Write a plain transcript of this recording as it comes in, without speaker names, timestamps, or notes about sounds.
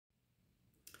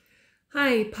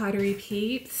Hi, pottery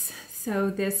peeps. So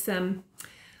this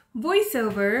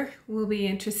voiceover will be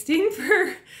interesting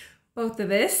for both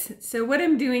of us. So what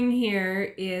I'm doing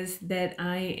here is that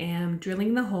I am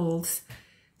drilling the holes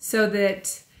so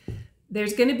that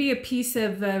there's going to be a piece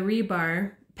of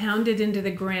rebar pounded into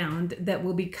the ground that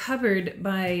will be covered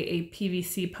by a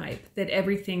PVC pipe that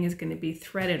everything is going to be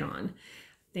threaded on.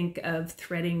 Think of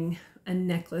threading a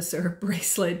necklace or a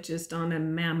bracelet just on a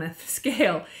mammoth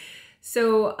scale.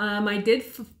 So I did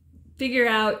figure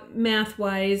out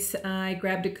math-wise, I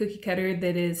grabbed a cookie cutter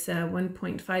that is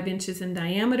 1.5 inches in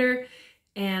diameter,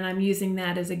 and I'm using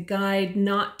that as a guide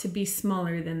not to be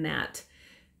smaller than that.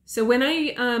 So when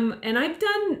and I've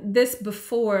done this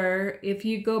before, if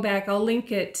you go back, I'll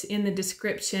link it in the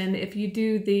description. If you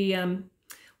do the,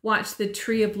 watch the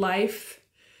Tree of Life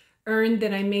urn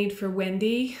that I made for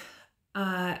Wendy,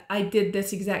 I did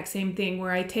this exact same thing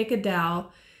where I take a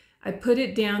dowel, I put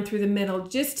it down through the middle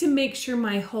just to make sure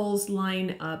my holes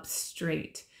line up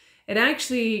straight. It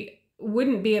actually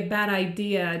wouldn't be a bad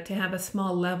idea to have a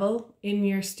small level in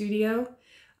your studio.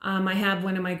 I have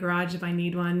one in my garage if I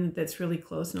need one that's really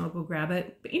close, and I'll go grab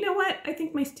it. But you know what? I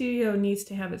think my studio needs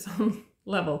to have its own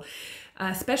level,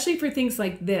 especially for things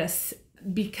like this,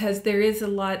 because there is a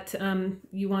lot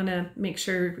you want to make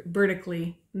sure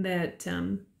vertically that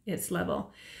it's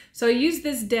level. So I use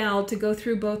this dowel to go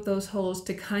through both those holes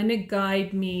to kind of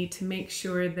guide me to make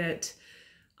sure that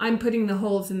I'm putting the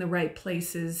holes in the right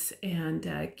places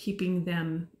and keeping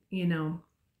them, you know,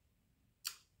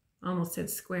 almost said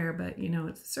square, but you know,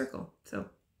 it's a circle, so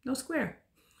no square.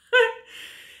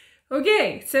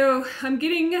 Okay, so I'm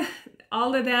getting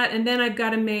all of that, and then I've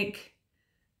got to make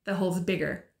the holes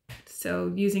bigger.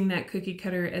 So using that cookie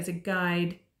cutter as a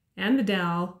guide and the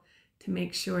dowel to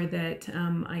make sure that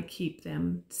I keep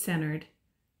them centered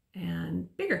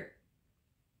and bigger.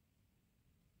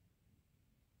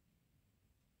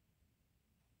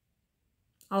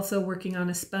 Also, working on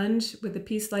a sponge with a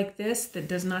piece like this that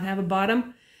does not have a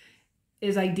bottom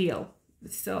is ideal.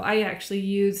 So I actually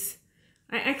use,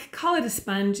 I could call it a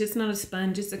sponge. It's not a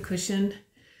sponge, it's a cushion.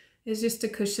 It's just a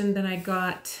cushion that I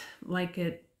got like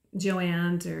at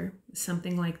Joann's or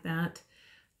something like that,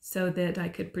 so that I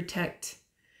could protect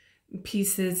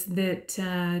pieces that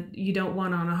you don't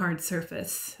want on a hard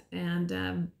surface.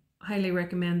 And highly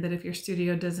recommend that if your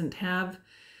studio doesn't have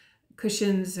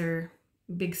cushions or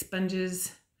big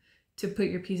sponges to put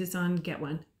your pieces on, get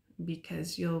one,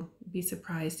 because you'll be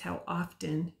surprised how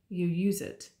often you use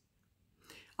it.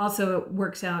 Also, it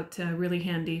works out really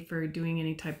handy for doing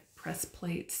any type of press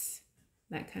plates,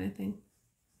 that kind of thing.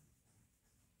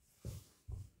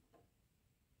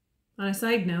 On a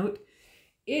side note,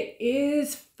 it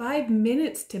is 5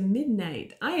 minutes to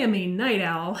midnight. I am a night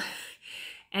owl,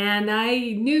 and I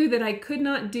knew that I could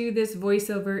not do this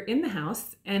voiceover in the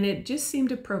house, and it just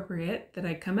seemed appropriate that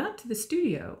I come out to the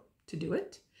studio to do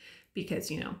it,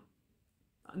 because, you know,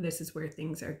 this is where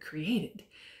things are created,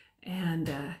 and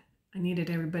I needed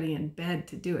everybody in bed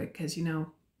to do it, because, you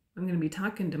know, I'm going to be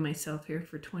talking to myself here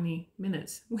for 20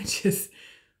 minutes, which is,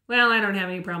 well, I don't have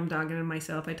any problem talking to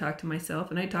myself. I talk to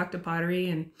myself, and I talk to pottery,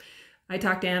 and I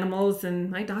talk to animals,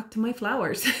 and I talk to my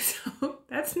flowers. So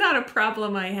that's not a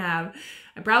problem I have.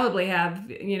 I probably have,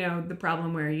 you know, the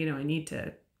problem where, you know, I need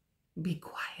to be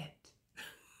quiet.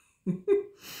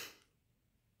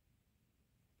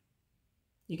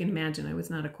 You can imagine I was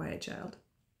not a quiet child.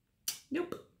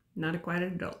 Nope, not a quiet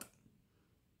adult.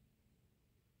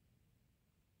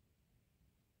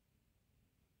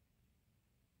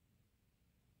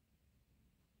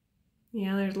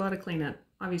 Yeah, there's a lot of cleanup,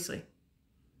 obviously.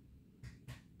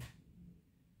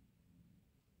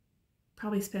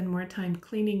 Probably spend more time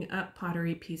cleaning up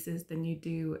pottery pieces than you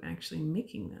do actually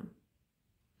making them.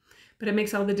 But it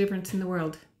makes all the difference in the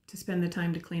world to spend the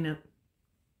time to clean up.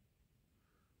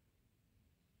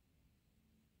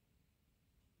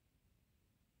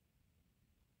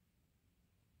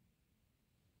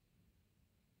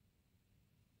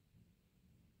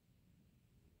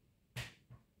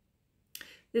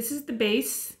 This is the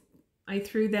base. I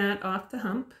threw that off the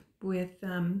hump with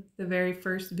the very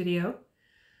first video.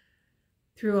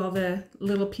 Threw all the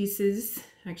little pieces,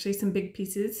 actually some big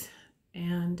pieces,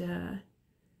 and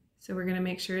so we're going to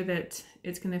make sure that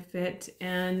it's going to fit.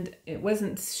 And it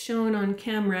wasn't shown on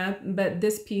camera, but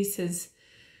this piece has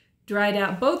dried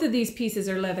out. Both of these pieces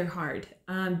are leather hard.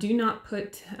 Do not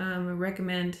put, I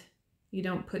recommend you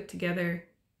don't put together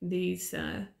these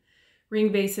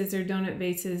ring vases or donut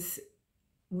vases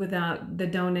without the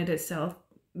donut itself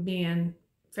being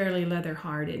fairly leather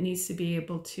hard. It needs to be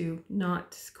able to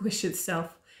not squish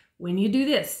itself when you do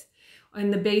this.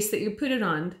 And the base that you put it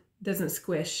on doesn't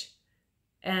squish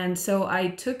And so I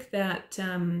took that,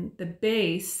 the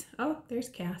base, oh, there's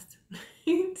Cass,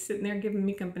 sitting there giving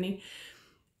me company.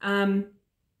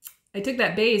 I took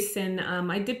that base and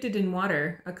I dipped it in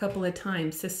water a couple of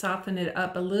times to soften it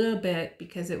up a little bit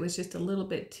because it was just a little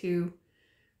bit too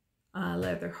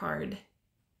leather hard.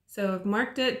 So I've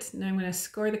marked it and I'm going to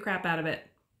score the crap out of it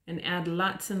and add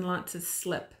lots and lots of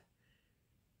slip.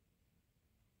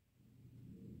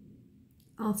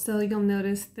 Also, you'll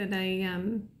notice that I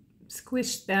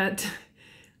squished that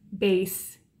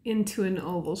base into an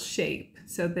oval shape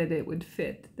so that it would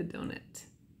fit the donut.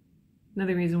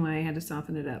 Another reason why I had to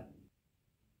soften it up.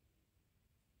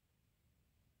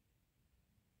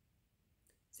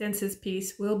 Since this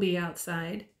piece will be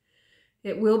outside,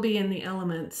 it will be in the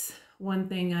elements. One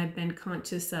thing I've been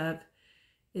conscious of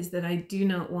is that I do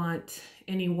not want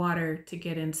any water to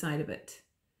get inside of it.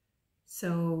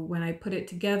 So when I put it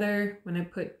together, when I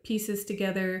put pieces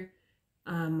together,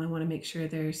 I want to make sure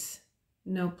there's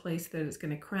no place that it's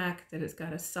going to crack, that it's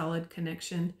got a solid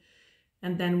connection.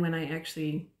 And then when I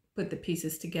actually put the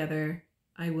pieces together,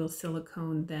 I will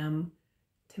silicone them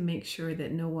to make sure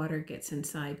that no water gets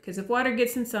inside. Because if water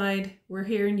gets inside, we're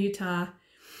here in Utah,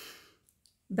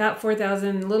 about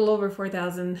 4,000, a little over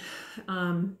 4,000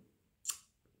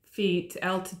 feet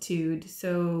altitude.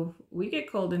 So we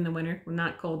get cold in the winter. Well,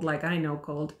 not cold like I know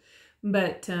cold,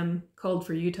 but cold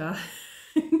for Utah.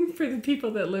 For the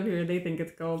people that live here, they think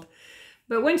it's cold.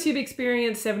 But once you've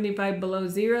experienced 75 below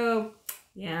zero,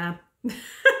 yeah.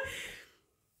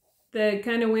 The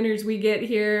kind of winters we get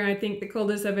here, I think the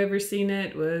coldest I've ever seen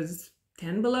it was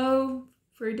 10 below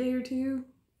for a day or two.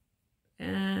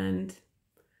 And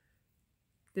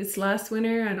this last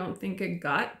winter, I don't think it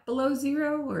got below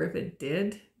zero, or if it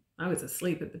did, I was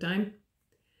asleep at the time.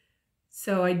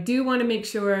 So I do want to make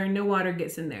sure no water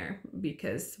gets in there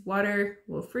because water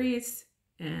will freeze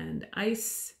and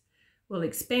ice will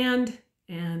expand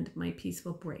and my piece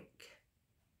will break.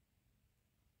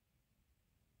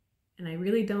 And I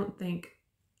really don't think,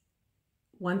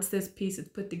 once this piece is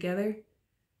put together,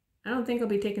 I don't think I'll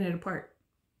be taking it apart.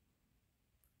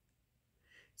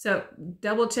 So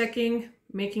double checking,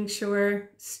 making sure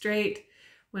straight.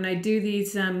 When I do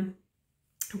these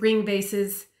ring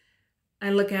vases,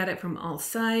 I look at it from all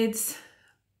sides,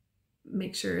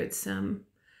 make sure it's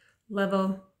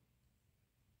level.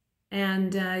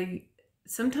 And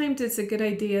sometimes it's a good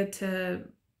idea to,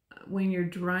 when you're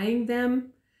drying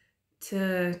them,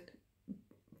 to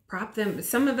prop them.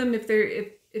 Some of them, if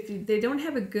they don't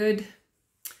have a good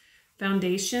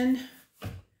foundation,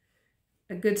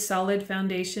 a good solid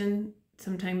foundation,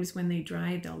 sometimes when they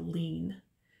dry, they'll lean.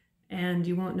 And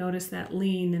you won't notice that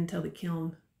lean until the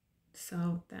kiln.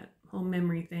 So that whole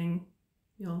memory thing,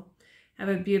 you'll have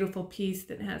a beautiful piece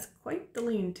that has quite the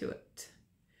lean to it.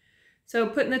 So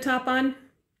putting the top on,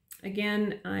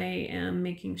 again, I am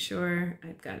making sure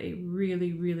I've got a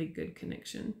really, really good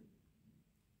connection.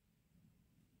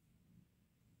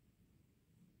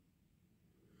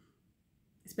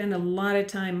 Spend a lot of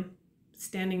time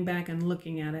standing back and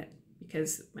looking at it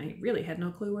because I really had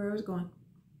no clue where I was going.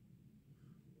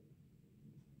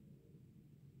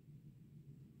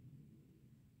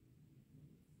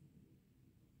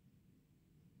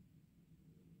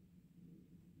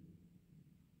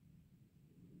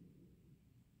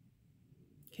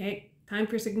 Okay, time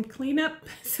for some cleanup.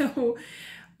 So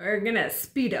we're gonna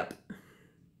speed up.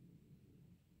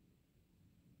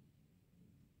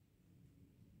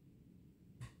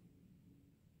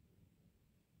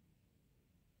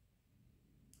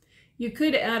 You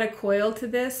could add a coil to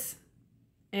this,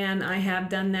 and I have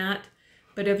done that,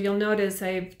 but if you'll notice,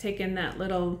 I've taken that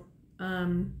little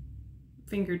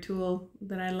finger tool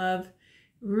that I love,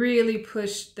 really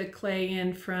pushed the clay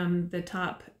in from the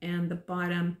top and the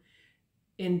bottom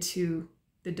into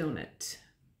the donut.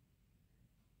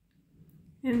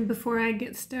 And before I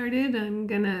get started, I'm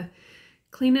gonna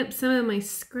clean up some of my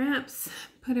scraps,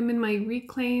 put them in my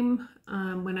reclaim.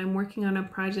 When I'm working on a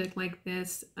project like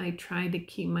this, I try to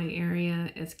keep my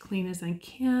area as clean as I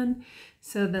can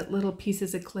so that little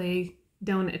pieces of clay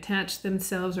don't attach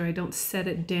themselves or I don't set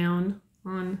it down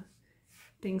on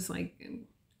things like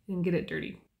and get it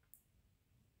dirty.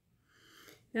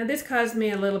 Now this caused me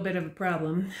a little bit of a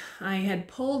problem. I had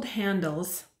pulled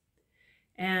handles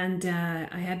and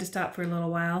I had to stop for a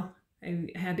little while. I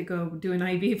had to go do an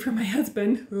IV for my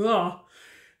husband. Oh,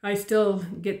 I still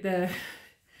get the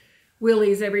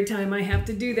willies every time I have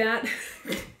to do that.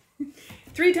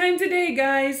 3 times a day,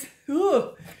 guys.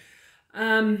 Ooh.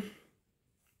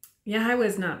 Yeah, I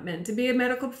was not meant to be a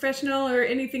medical professional or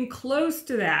anything close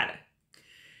to that.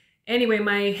 Anyway,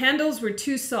 my handles were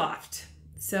too soft.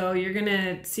 So you're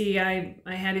gonna see I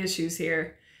had issues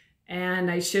here.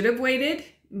 And I should have waited,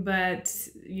 but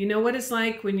you know what it's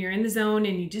like when you're in the zone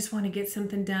and you just want to get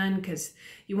something done because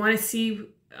you want to see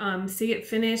it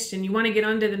finished and you want to get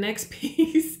on to the next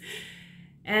piece.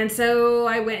 And so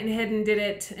I went ahead and did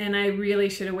it, and I really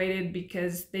should have waited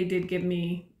because they did give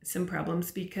me some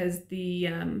problems because the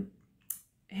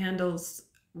handles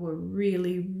were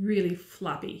really, really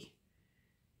floppy.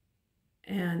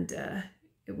 And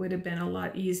it would have been a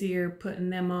lot easier putting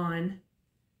them on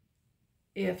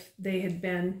if they had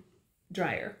been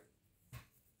drier.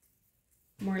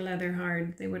 More leather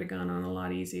hard, they would have gone on a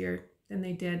lot easier than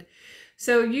they did.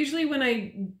 So usually when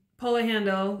I pull a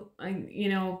handle,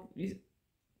 you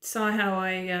saw how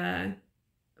I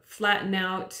flatten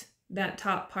out that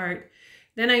top part.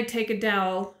 Then I take a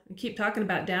dowel. I keep talking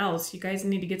about dowels. You guys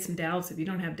need to get some dowels if you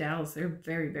don't have dowels. They're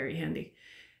very, very handy.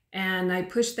 And I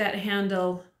push that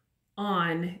handle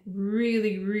on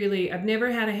really, really. I've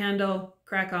never had a handle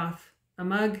crack off a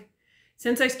mug.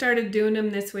 Since I started doing them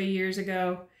this way years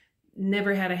ago,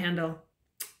 never had a handle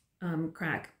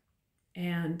crack.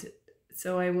 And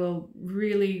so I will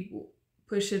really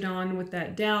push it on with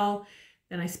that dowel.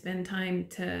 Then I spend time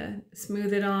to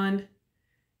smooth it on,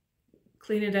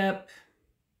 clean it up,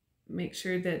 make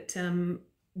sure that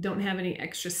don't have any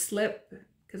extra slip,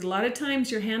 because a lot of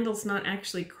times your handle's not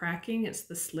actually cracking, it's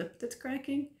the slip that's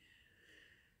cracking.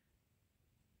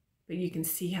 But you can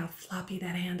see how floppy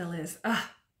that handle is.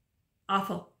 Ah,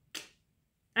 awful.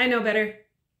 I know better.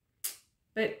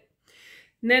 But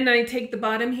then I take the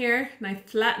bottom here and I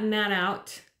flatten that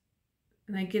out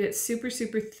and I get it super,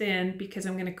 super thin because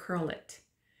I'm going to curl it.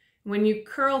 When you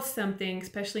curl something,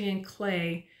 especially in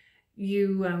clay,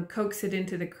 you coax it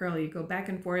into the curl. You go back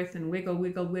and forth and wiggle,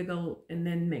 wiggle, wiggle, and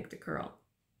then make the curl.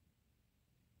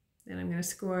 Then I'm going to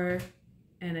score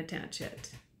and attach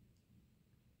it.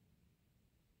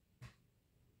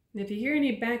 And if you hear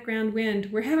any background wind,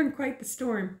 we're having quite the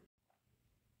storm.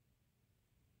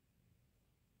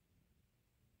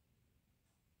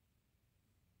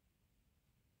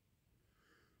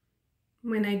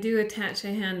 When I do attach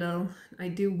a handle, I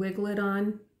do wiggle it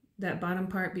on that bottom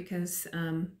part because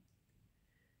I'm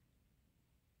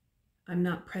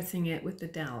not pressing it with the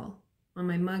dowel. On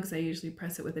my mugs, I usually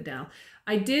press it with a dowel.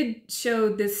 I did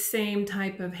show this same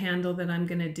type of handle that I'm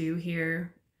going to do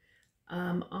here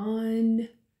on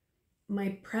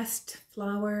my pressed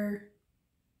flower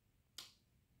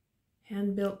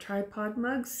hand-built tripod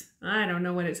mugs. I don't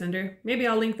know what it's under. Maybe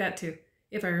I'll link that too,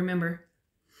 if I remember.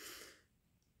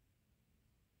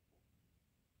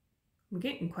 I'm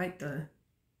getting quite the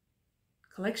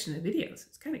collection of videos.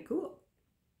 It's kind of cool.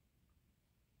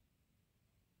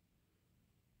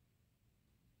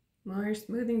 More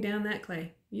smoothing down that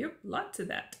clay. Yep, lots of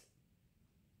that.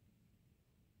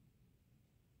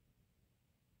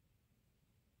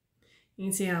 You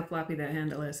can see how floppy that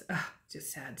handle is. Ah,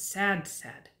 just sad, sad,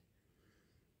 sad.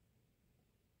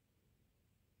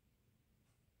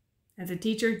 As a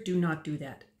teacher, do not do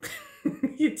that.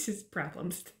 It's just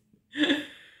problems.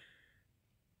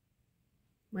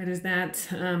 What is that?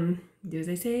 Do as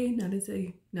I say, not as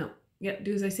I... No. Yep,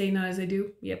 do as I say, not as I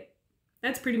do. Yep.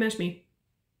 That's pretty much me.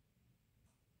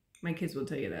 My kids will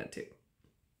tell you that too.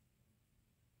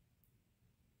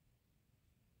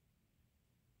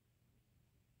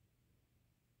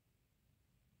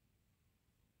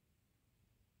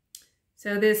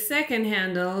 So this second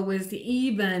handle was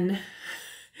even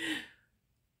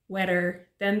wetter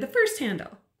than the first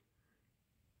handle.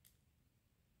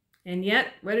 And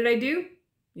yet, what did I do?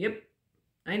 Yep,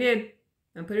 I did.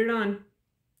 I put it on.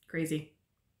 Crazy.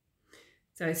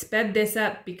 So I sped this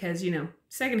up because, you know,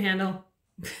 second handle,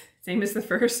 same as the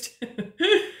first.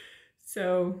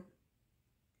 So,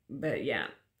 but yeah,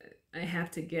 I have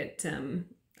to get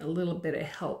a little bit of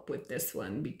help with this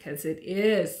one because it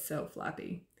is so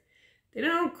floppy. They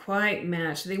don't quite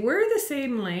match. They were the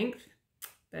same length,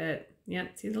 but yeah,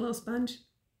 see the little sponge?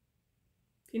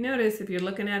 If you notice, if you're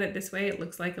looking at it this way, it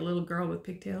looks like a little girl with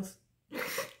pigtails.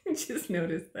 I just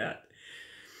noticed that.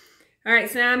 All right,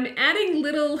 so I'm adding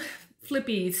little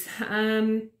flippies.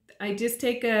 I just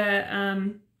take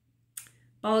a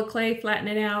ball of clay, flatten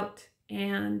it out,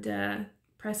 and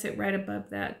press it right above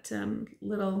that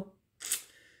little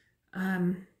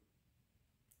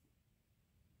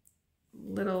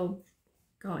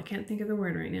oh, I can't think of the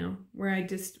word right now, where I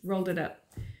just rolled it up.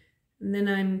 And then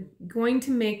I'm going to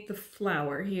make the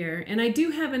flower here. And I do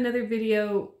have another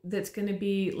video that's going to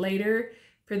be later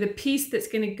for the piece that's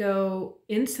going to go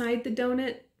inside the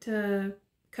donut to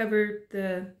cover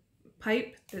the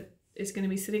pipe that is going to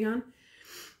be sitting on.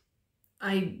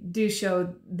 I do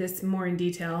show this more in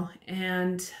detail.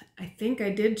 And I think I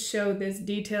did show this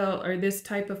detail or this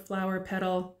type of flower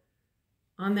petal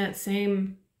on that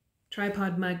same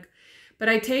tripod mug. But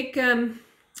I take a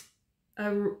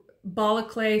ball of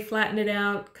clay, flatten it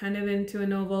out kind of into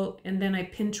an oval, and then I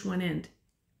pinch one end.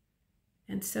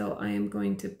 And so I am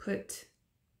going to I'm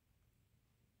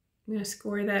going to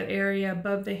score that area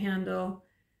above the handle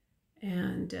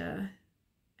and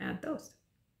add those.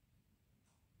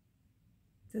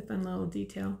 It's a fun little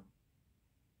detail.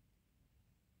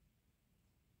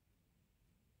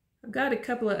 I've got a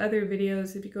couple of other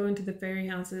videos if you go into the fairy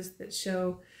houses that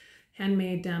show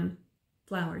handmade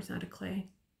flowers out of clay.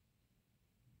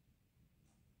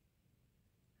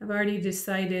 I've already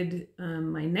decided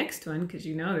my next one, because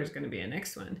you know there's going to be a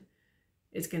next one,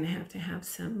 is going to have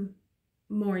some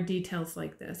more details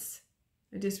like this.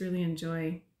 I just really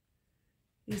enjoy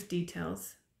these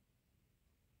details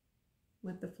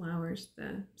with the flowers,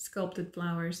 the sculpted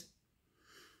flowers.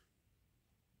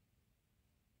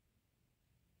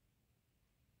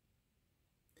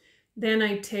 Then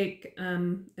I take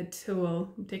a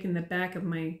tool, I'm taking the back of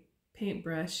my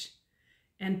paintbrush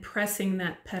and pressing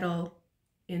that petal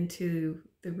into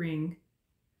the ring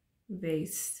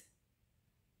vase.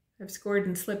 I've scored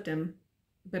and slipped them,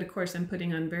 but of course I'm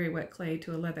putting on very wet clay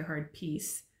to a leather hard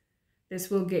piece. This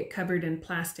will get covered in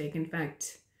plastic. In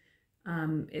fact,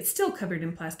 it's still covered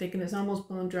in plastic and it's almost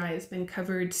bone dry. It's been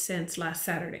covered since last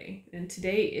Saturday. And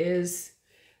today is,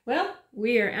 well,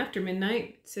 we are after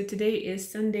midnight. So today is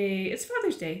Sunday. It's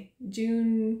Father's Day.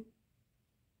 June,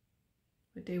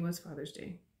 what day was Father's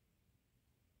Day?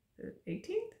 The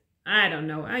 18th? I don't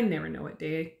know. I never know what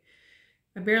day.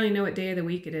 I barely know what day of the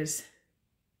week it is.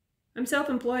 I'm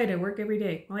self-employed. I work every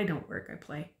day. Well, I don't work. I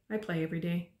play. I play every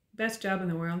day. Best job in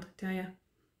the world, I tell you.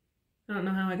 I don't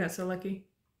know how I got so lucky.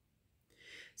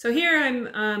 So here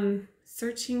I'm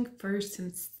searching for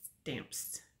some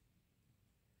stamps.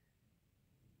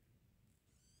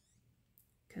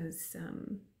 Because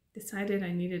decided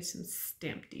I needed some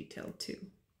stamp detail too.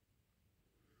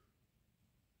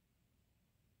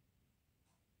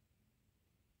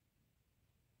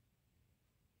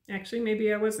 Actually,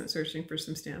 maybe I wasn't searching for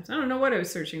some stamps. I don't know what I was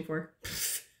searching for.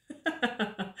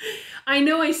 I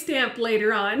know I stamped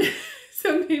later on,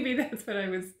 so maybe that's what I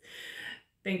was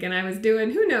thinking I was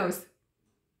doing. Who knows?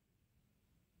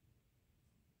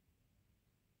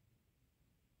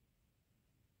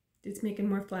 Just making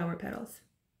more flower petals.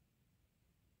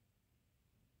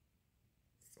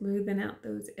 Smoothing out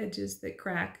those edges that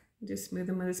crack. Just smooth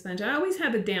them with a sponge. I always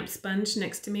have a damp sponge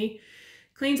next to me.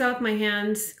 Cleans off my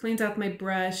hands, cleans off my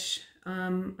brush.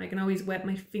 I can always wet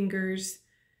my fingers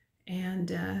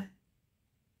and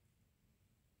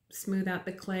smooth out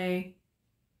the clay.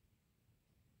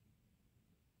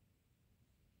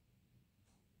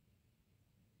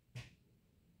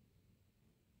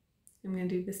 I'm going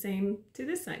to do the same to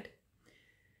this side.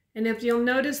 And if you'll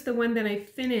notice the one that I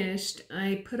finished,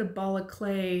 I put a ball of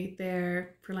clay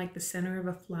there for like the center of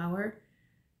a flower.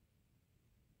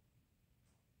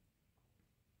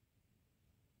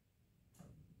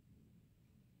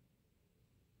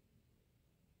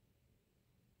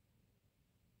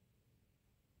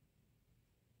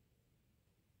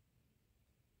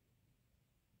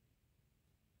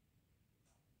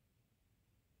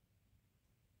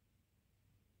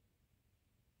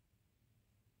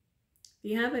 If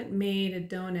you haven't made a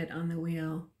donut on the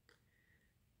wheel,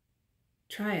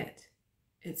 try it.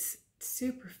 It's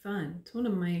super fun. It's one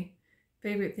of my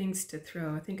favorite things to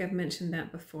throw. I think I've mentioned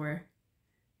that before.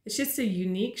 It's just a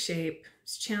unique shape.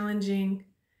 It's challenging.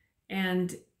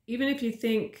 And even if you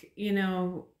think, you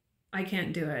know, I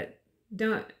can't do it,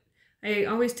 I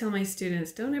always tell my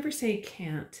students, don't ever say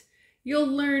can't. You'll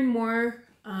learn more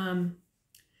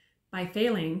by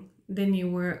failing than you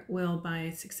will by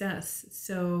success.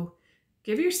 So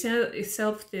give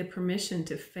yourself the permission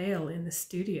to fail in the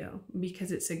studio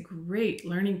because it's a great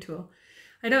learning tool.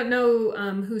 I don't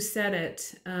know who said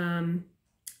it,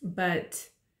 but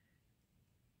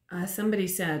somebody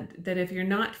said that if you're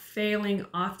not failing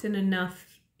often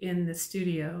enough in the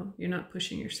studio, you're not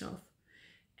pushing yourself.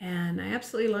 And I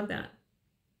absolutely love that.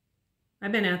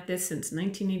 I've been at this since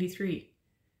 1983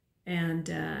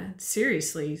 and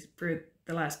seriously for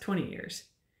the last 20 years.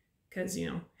 Because, you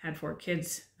know, had 4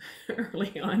 kids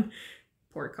early on,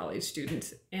 poor college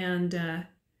students. And I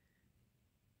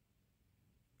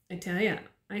tell you,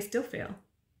 I still fail.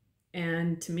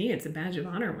 And to me, it's a badge of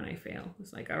honor when I fail.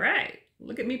 It's like, all right,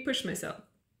 look at me push myself.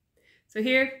 So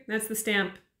here, that's the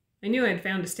stamp. I knew I'd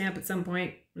found a stamp at some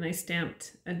point, and I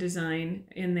stamped a design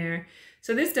in there.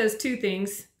 So this does 2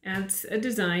 things. Adds a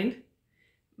design,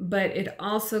 but it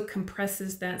also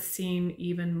compresses that seam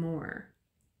even more.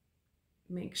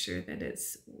 Make sure that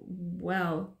it's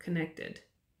well connected.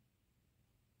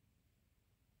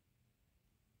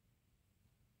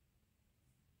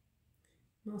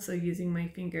 I'm also using my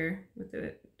finger with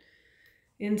it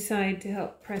inside to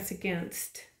help press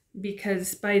against,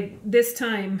 because by this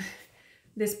time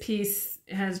this piece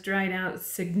has dried out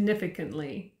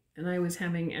significantly and I was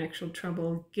having actual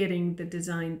trouble getting the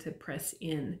design to press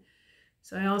in.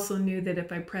 So I also knew that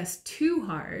if I pressed too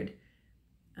hard,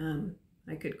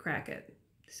 I could crack it.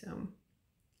 So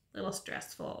a little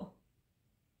stressful.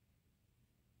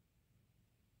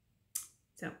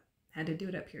 So had to do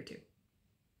it up here too.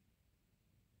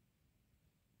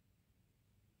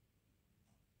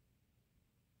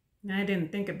 I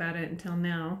didn't think about it until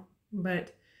now,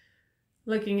 but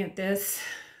looking at this,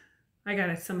 I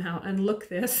gotta somehow unlook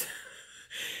this.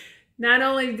 Not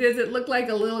only does it look like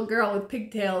a little girl with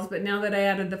pigtails, but now that I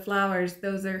added the flowers,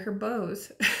 those are her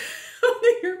bows.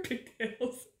 Only her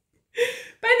pigtails.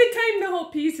 By the time the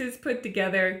whole piece is put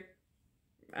together,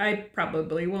 I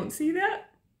probably won't see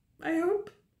that. I hope.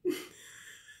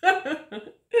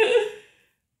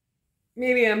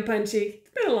 Maybe I'm punchy.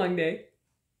 It's been a long day.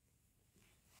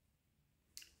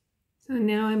 So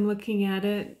now I'm looking at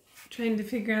it, trying to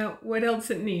figure out what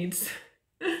else it needs.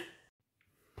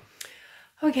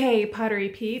 Okay, pottery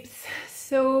peeps.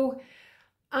 So,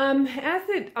 as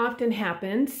it often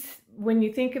happens, when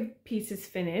you think of pieces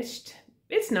finished,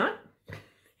 it's not.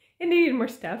 It needed more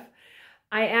stuff.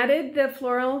 I added the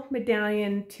floral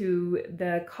medallion to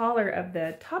the collar of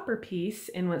the topper piece,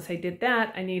 and once I did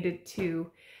that, I needed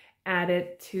to add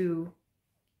it to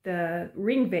the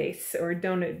ring vase or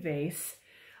donut vase.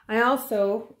 I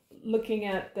also, looking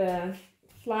at the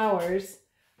flowers,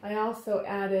 I also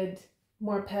added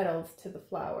more petals to the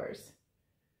flowers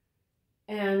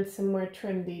and some more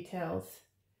trim details.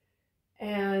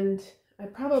 And I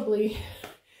probably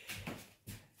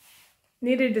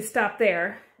needed to stop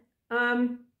there.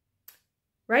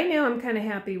 Right now I'm kind of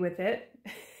happy with it.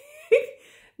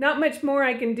 Not much more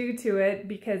I can do to it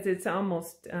because it's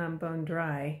almost bone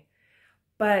dry.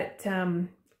 But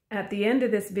at the end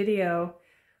of this video,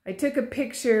 I took a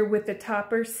picture with the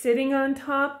topper sitting on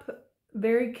top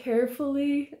very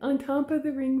carefully on top of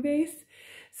the ring vase.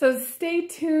 So stay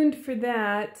tuned for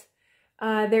that.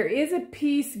 There is a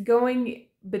piece going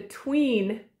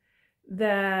between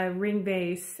the ring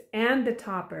vase and the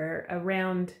topper, a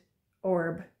round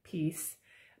orb piece,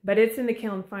 but it's in the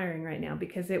kiln firing right now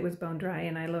because it was bone dry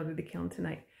and I loaded the kiln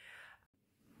tonight.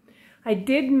 I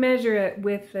did measure it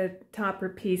with the topper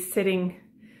piece sitting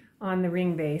on the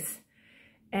ring vase,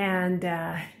 and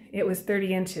it was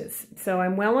 30 inches. So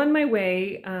I'm well on my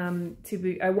way to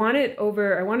be, I want it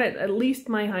at least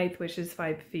my height, which is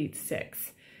 5 feet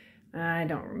 6. I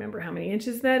don't remember how many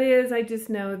inches that is. I just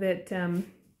know that,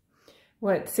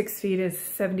 6 feet is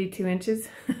 72 inches.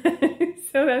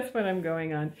 So that's what I'm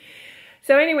going on.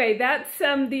 So anyway, that's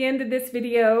the end of this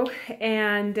video,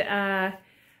 and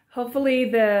hopefully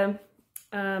the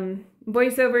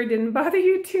voiceover didn't bother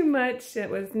you too much. It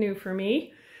was new for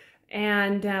me.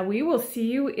 And we will see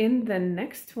you in the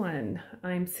next one.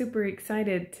 I'm super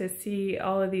excited to see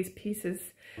all of these pieces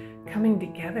coming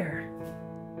together.